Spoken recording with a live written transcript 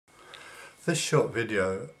This short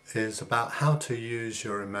video is about how to use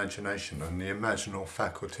your imagination and the imaginal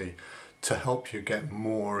faculty to help you get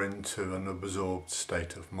more into an absorbed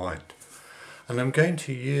state of mind. And I'm going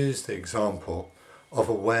to use the example of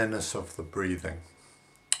awareness of the breathing.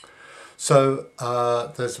 So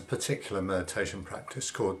there's a particular meditation practice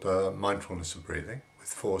called mindfulness of breathing with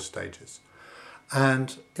 4 stages.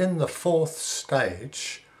 And in the 4th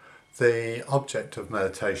stage, the object of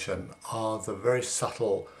meditation are the very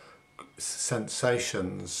subtle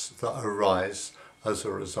sensations that arise as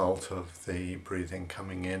a result of the breathing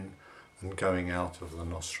coming in and going out of the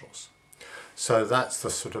nostrils. So that's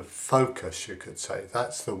the sort of focus, you could say.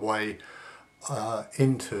 That's the way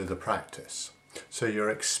into the practice. So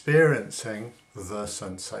you're experiencing the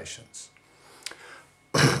sensations.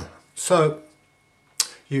 So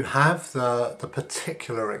you have the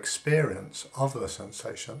particular experience of the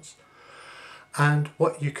sensations, and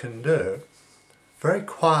what you can do very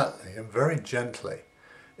quietly and very gently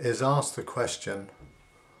is ask the question,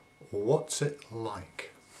 what's it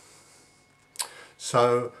like?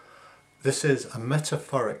 So this is a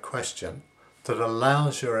metaphoric question that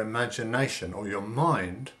allows your imagination, or your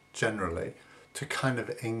mind generally, to kind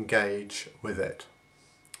of engage with it.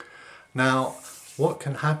 Now, what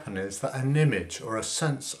can happen is that an image or a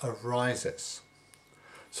sense arises.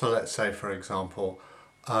 So let's say, for example,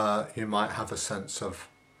 you might have a sense of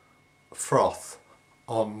froth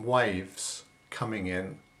on waves coming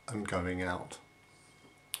in and going out.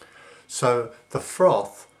 So the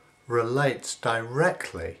froth relates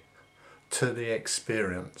directly to the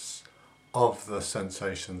experience of the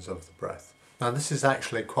sensations of the breath. Now this is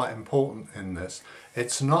actually quite important in this.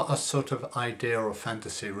 It's not a sort of idea or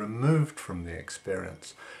fantasy removed from the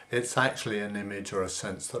experience. It's actually an image or a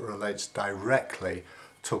sense that relates directly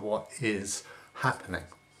to what is happening.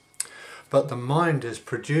 But the mind is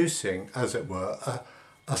producing, as it were,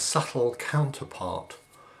 a subtle counterpart,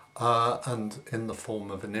 and in the form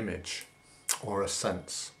of an image or a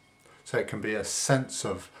sense. So it can be a sense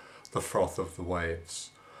of the froth of the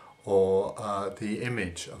waves, or the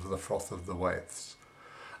image of the froth of the waves.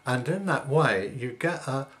 And in that way you get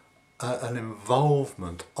an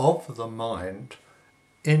involvement of the mind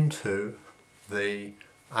into the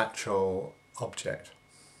actual object.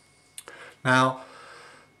 Now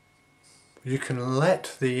you can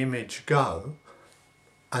let the image go,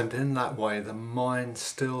 and in that way the mind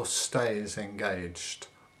still stays engaged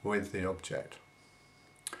with the object.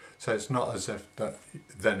 So it's not as if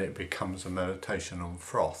then it becomes a meditation on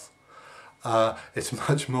froth. It's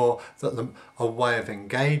much more that a way of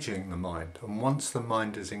engaging the mind. And once the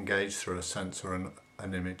mind is engaged through a sense or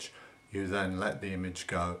an image, you then let the image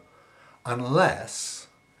go, unless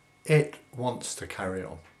it wants to carry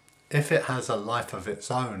on. If it has a life of its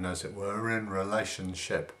own, as it were, in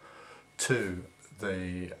relationship to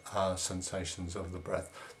the sensations of the breath,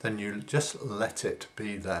 then you just let it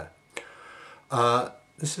be there.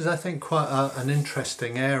 This is, I think, quite an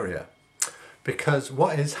interesting area, because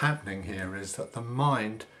what is happening here is that the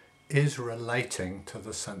mind is relating to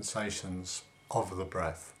the sensations of the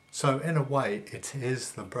breath. So in a way it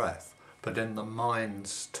is the breath, but in the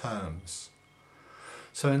mind's terms.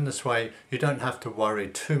 So in this way you don't have to worry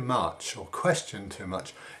too much or question too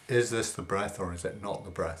much, is this the breath or is it not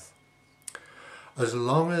the breath? As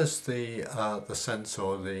long as the sense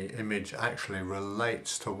or the image actually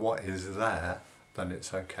relates to what is there, then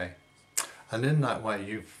it's okay. And in that way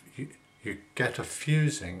you get a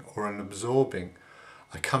fusing or an absorbing,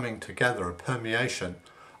 a coming together, a permeation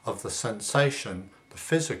of the sensation, the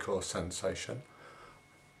physical sensation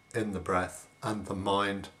in the breath and the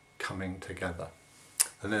mind coming together.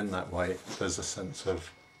 And in that way there's a sense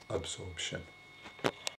of absorption.